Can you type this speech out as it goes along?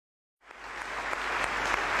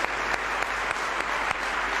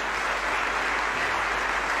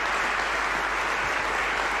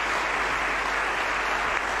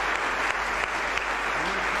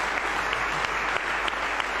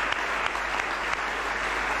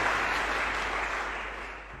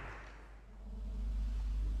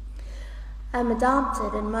I'm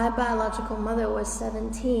adopted, and my biological mother was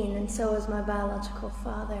 17, and so was my biological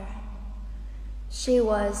father. She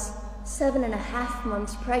was 7.5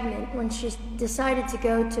 months pregnant when she decided to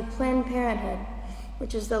go to Planned Parenthood,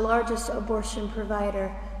 which is the largest abortion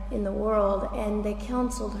provider in the world, and they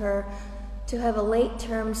counseled her to have a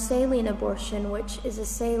late-term saline abortion, which is a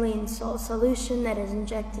saline solution that is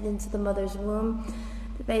injected into the mother's womb.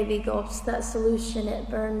 The baby gulps that solution, it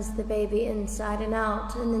burns the baby inside and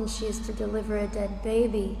out, and then she is to deliver a dead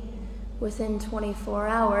baby within 24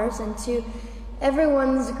 hours. And to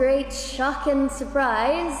everyone's great shock and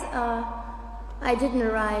surprise, I didn't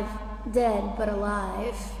arrive dead but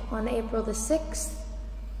alive on April the 6th,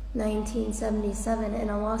 1977 in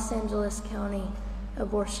a Los Angeles County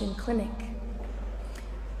abortion clinic.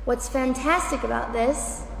 What's fantastic about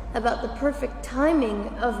this, about the perfect timing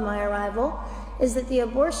of my arrival, is that the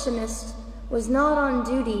abortionist was not on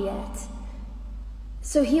duty yet.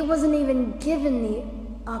 So he wasn't even given the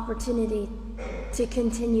opportunity to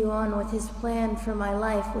continue on with his plan for my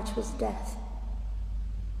life, which was death.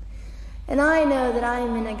 And I know that I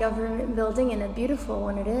am in a government building, and a beautiful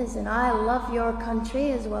one it is, and I love your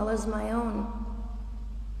country as well as my own.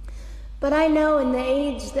 But I know in the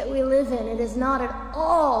age that we live in, it is not at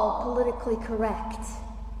all politically correct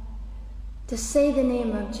to say the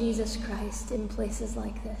name of Jesus Christ in places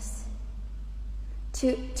like this.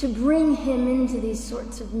 To bring him into these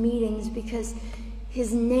sorts of meetings, because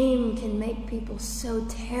his name can make people so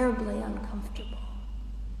terribly uncomfortable.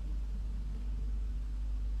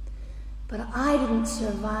 But I didn't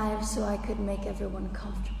survive so I could make everyone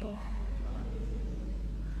comfortable.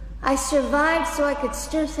 I survived so I could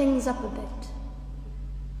stir things up a bit.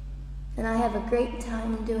 And I have a great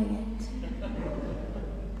time doing it.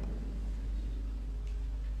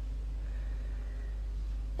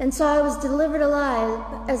 And so I was delivered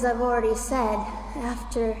alive, as I've already said,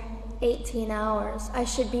 after 18 hours. I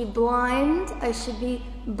should be blind, I should be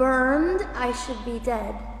burned, I should be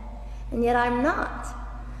dead. And yet I'm not.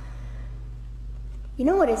 You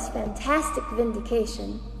know what is fantastic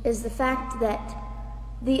vindication is the fact that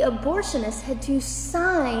the abortionist had to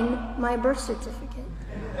sign my birth certificate.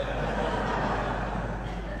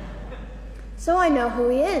 So I know who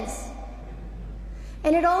he is.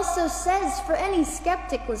 And it also says, for any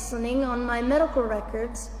skeptic listening, on my medical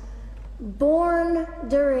records, born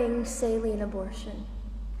during saline abortion.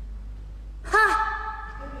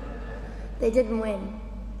 Ha! They didn't win.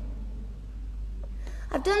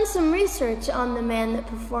 I've done some research on the man that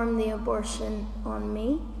performed the abortion on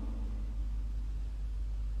me.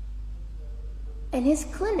 And his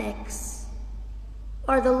clinics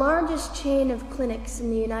are the largest chain of clinics in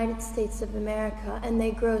the United States of America, and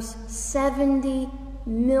they gross $70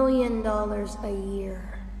 million a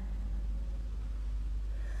year.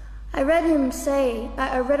 I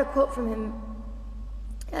read a quote from him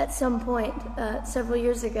at some point several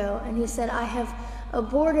years ago, and he said, "I have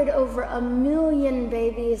aborted over 1 million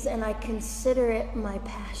babies, and I consider it my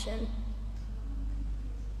passion."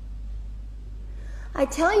 I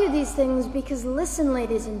tell you these things because, listen,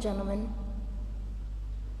 ladies and gentlemen,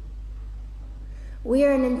 we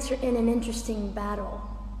are in an interesting battle,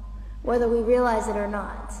 whether we realize it or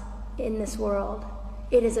not, in this world.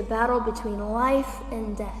 It is a battle between life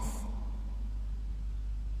and death.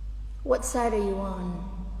 What side are you on?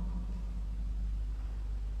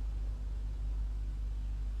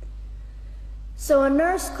 So a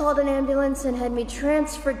nurse called an ambulance and had me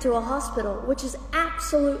transferred to a hospital, which is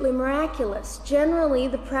absolutely miraculous. Generally,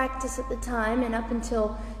 the practice at the time, and up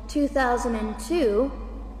until 2002,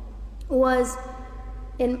 was,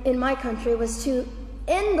 in my country, was to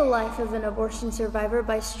end the life of an abortion survivor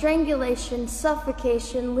by strangulation,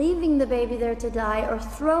 suffocation, leaving the baby there to die, or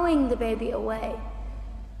throwing the baby away.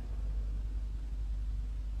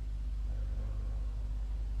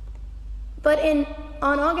 But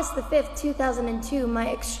on August the 5th, 2002, my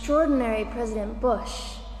extraordinary President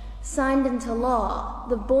Bush signed into law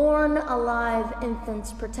the Born Alive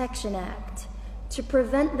Infants Protection Act to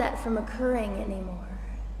prevent that from occurring anymore.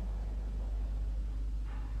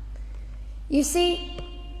 You see,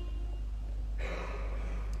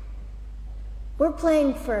 we're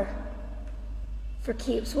playing for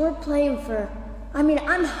keeps. We're playing for,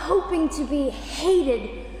 I'm hoping to be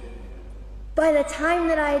hated by the time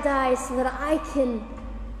that I die so that I can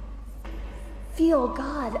feel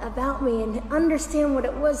God about me and understand what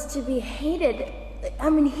it was to be hated.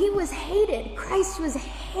 He was hated. Christ was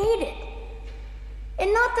hated.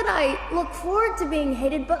 And not that I look forward to being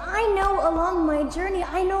hated, but I know along my journey,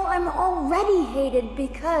 I know I'm already hated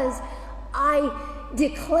because I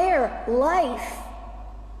declare life.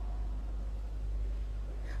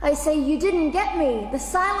 I say, you didn't get me. The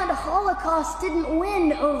silent Holocaust didn't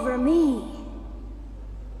win over me.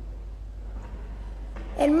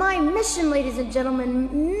 And my mission, ladies and gentlemen,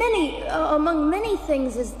 among many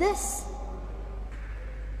things, is this: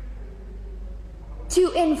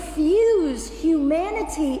 to infuse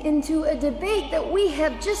humanity into a debate that we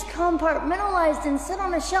have just compartmentalized and set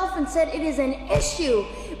on a shelf and said it is an issue.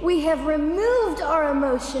 We have removed our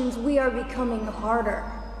emotions. We are becoming harder.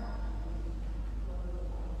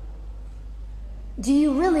 Do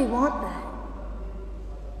you really want that?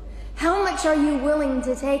 How much are you willing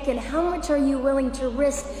to take, and how much are you willing to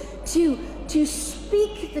risk to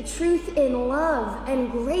speak the truth in love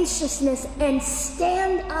and graciousness and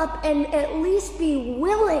stand up and at least be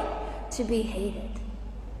willing to be hated?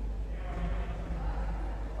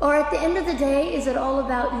 Or at the end of the day, is it all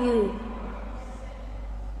about you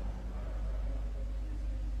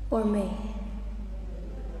or me?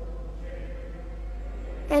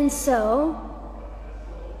 And so,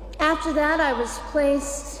 after that, I was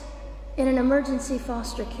placed in an emergency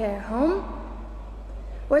foster care home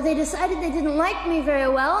where they decided they didn't like me very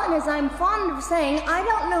well, and as I'm fond of saying, I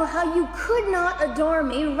don't know how you could not adore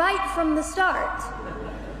me right from the start.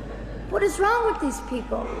 What is wrong with these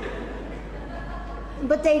people?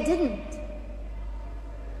 But they didn't.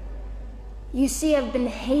 You see, I've been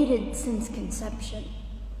hated since conception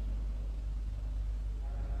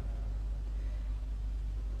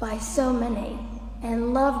by so many,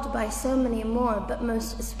 and loved by so many more, but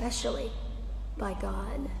most especially by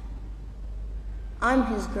God. I'm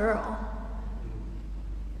his girl.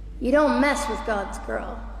 You don't mess with God's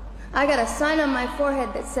girl. I got a sign on my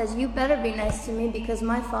forehead that says, you better be nice to me because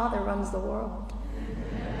my Father runs the world.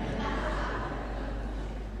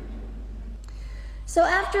 So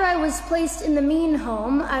after I was placed in the mean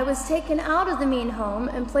home, I was taken out of the mean home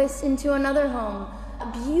and placed into another home,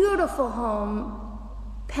 a beautiful home,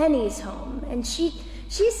 Penny's home. And she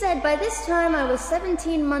said by this time I was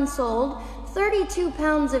 17 months old, 32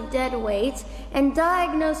 pounds of dead weight, and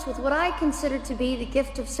diagnosed with what I consider to be the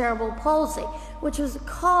gift of cerebral palsy, which was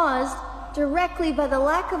caused directly by the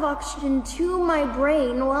lack of oxygen to my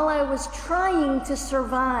brain while I was trying to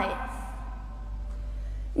survive.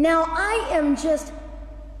 Now, I am just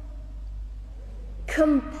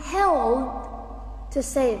compelled to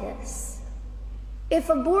say this. If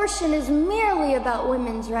abortion is merely about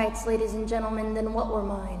women's rights, ladies and gentlemen, then what were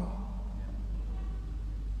mine?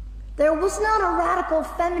 There was not a radical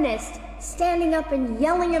feminist standing up and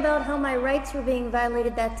yelling about how my rights were being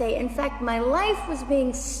violated that day. In fact, my life was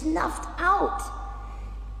being snuffed out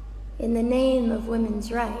in the name of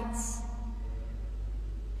women's rights.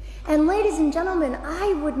 And ladies and gentlemen,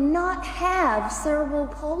 I would not have cerebral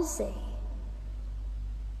palsy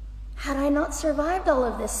had I not survived all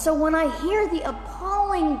of this. So when I hear the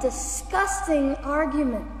appalling, disgusting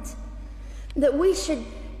argument that we should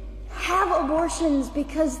have abortions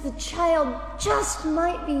because the child just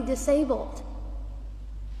might be disabled,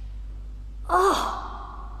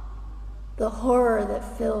 oh, the horror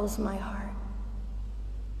that fills my heart.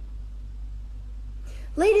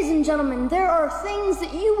 Ladies and gentlemen, there are things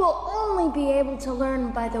that you will only be able to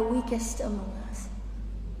learn by the weakest among us.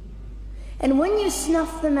 And when you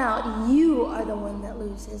snuff them out, you are the one that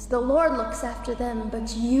loses. The Lord looks after them,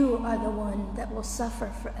 but you are the one that will suffer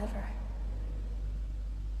forever.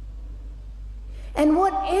 And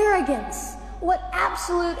what arrogance, what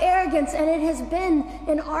absolute arrogance, and it has been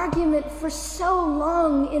an argument for so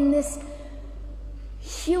long in this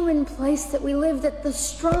human place that we live, that the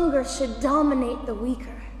stronger should dominate the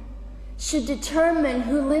weaker, should determine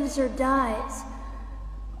who lives or dies.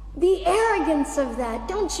 The arrogance of that,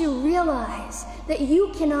 don't you realize that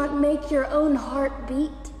you cannot make your own heart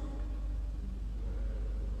beat?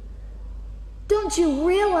 Don't you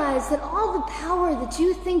realize that all the power that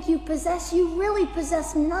you think you possess, you really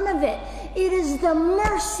possess none of it? It is the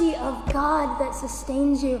mercy of God that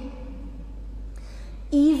sustains you,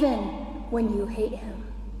 even when you hate him.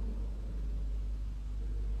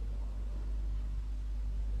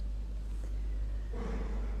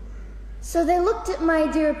 So they looked at my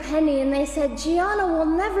dear Penny and they said, Gianna will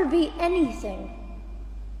never be anything,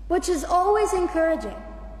 which is always encouraging.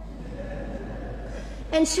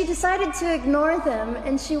 And she decided to ignore them,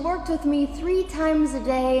 and she worked with me 3 times a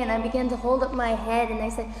day, and I began to hold up my head, and they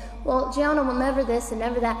said, well, Gianna will never this and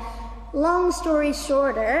never that. Long story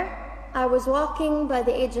shorter, I was walking by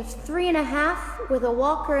the age of 3.5 with a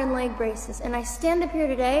walker and leg braces, and I stand up here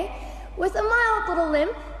today with a mild little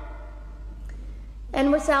limp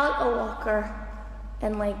and without a walker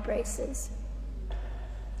and leg braces.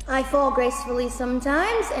 I fall gracefully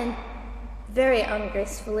sometimes and very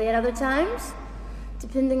ungracefully at other times,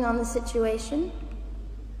 depending on the situation.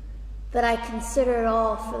 that I consider it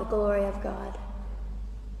all for the glory of God.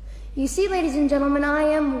 You see, ladies and gentlemen, I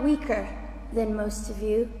am weaker than most of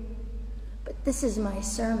you, but this is my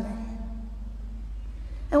sermon.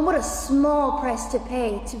 And what a small price to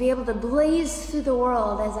pay to be able to blaze through the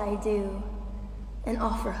world as I do and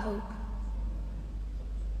offer hope.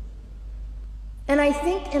 And I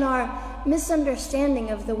think in our misunderstanding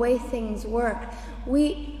of the way things work,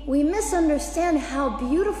 we misunderstand how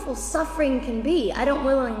beautiful suffering can be. I don't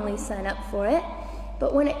willingly sign up for it,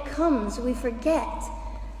 but when it comes, we forget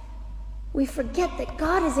that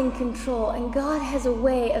God is in control and God has a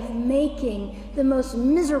way of making the most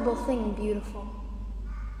miserable thing beautiful.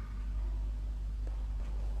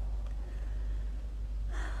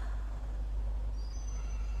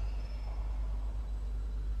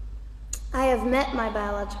 I have met my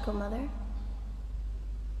biological mother.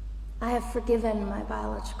 I have forgiven my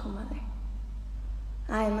biological mother.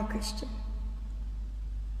 I am a Christian.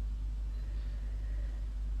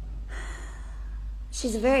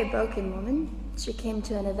 She's a very broken woman. She came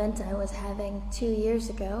to an event I was having 2 years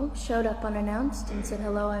ago, showed up unannounced, and said,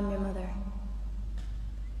 "Hello, I'm your mother."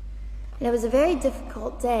 And it was a very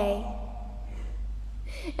difficult day.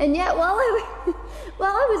 And yet, while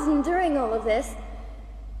I was enduring all of this,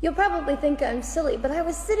 you'll probably think I'm silly, but I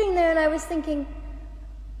was sitting there and I was thinking,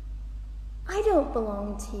 I don't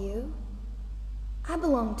belong to you. I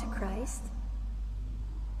belong to Christ.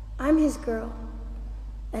 I'm his girl,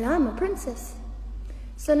 and I'm a princess.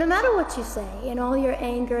 So no matter what you say, in all your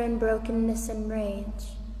anger and brokenness and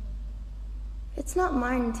rage, it's not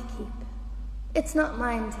mine to keep. It's not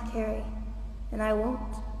mine to carry, and I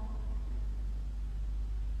won't.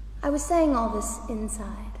 I was saying all this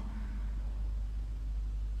inside.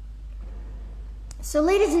 So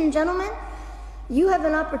ladies and gentlemen, you have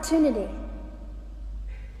an opportunity.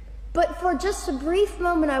 But for just a brief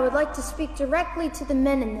moment, I would like to speak directly to the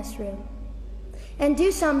men in this room and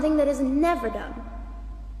do something that is never done.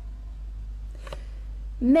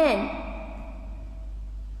 Men,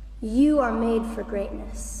 you are made for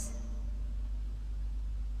greatness.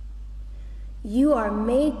 You are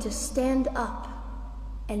made to stand up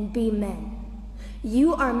and be men.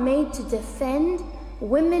 You are made to defend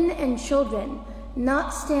women and children,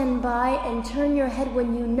 not stand by and turn your head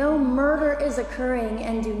when you know murder is occurring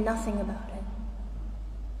and do nothing about it.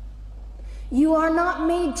 You are not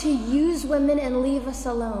made to use women and leave us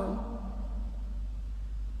alone.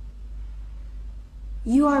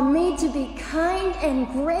 You are made to be kind and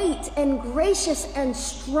great and gracious and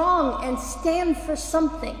strong and stand for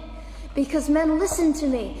something. Because men, listen to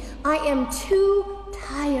me, I am too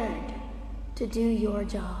tired to do your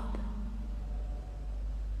job.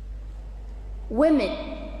 Women,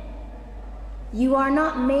 you are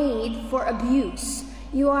not made for abuse.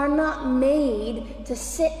 You are not made to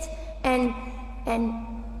sit and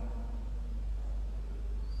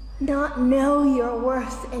not know your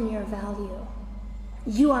worth and your value.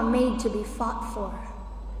 You are made to be fought for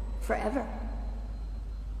forever.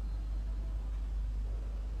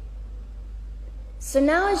 So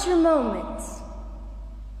now is your moment.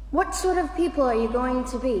 What sort of people are you going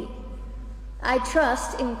to be? I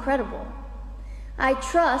trust incredible. I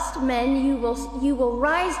trust, men, you will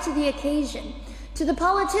rise to the occasion. To the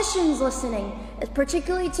politicians listening,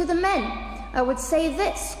 particularly to the men, I would say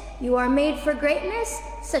this: you are made for greatness,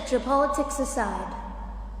 set your politics aside.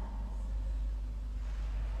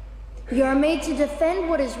 You are made to defend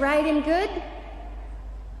what is right and good.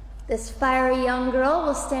 This fiery young girl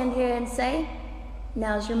will stand here and say,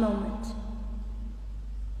 now's your moment.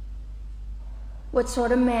 What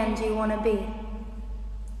sort of man do you want to be?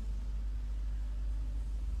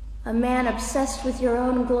 A man obsessed with your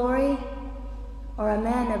own glory, or a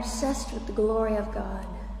man obsessed with the glory of God?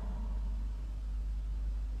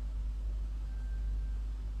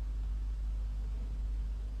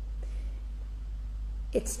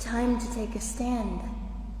 It's time to take a stand,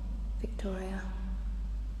 Victoria.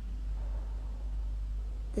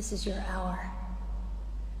 This is your hour.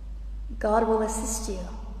 God will assist you.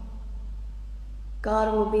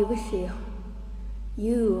 God will be with you.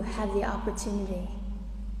 You have the opportunity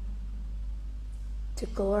to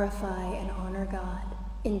glorify and honor God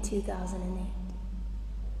in 2008.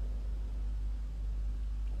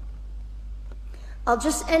 I'll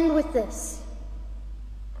just end with this.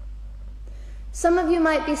 Some of you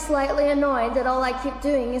might be slightly annoyed that all I keep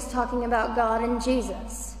doing is talking about God and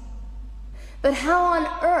Jesus. But how on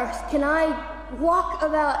earth can I walk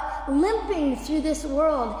about limping through this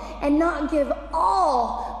world and not give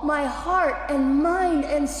all my heart and mind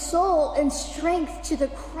and soul and strength to the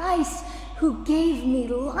Christ who gave me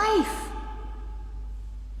life?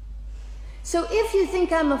 So if you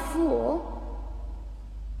think I'm a fool,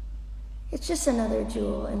 It's just another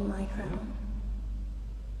jewel in my crown.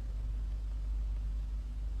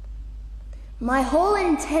 My whole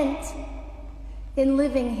intent in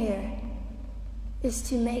living here is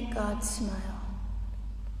to make God smile.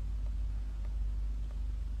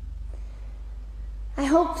 I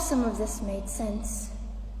hope some of this made sense.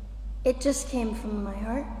 It just came from my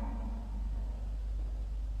heart.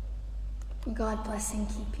 God bless and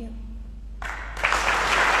keep you.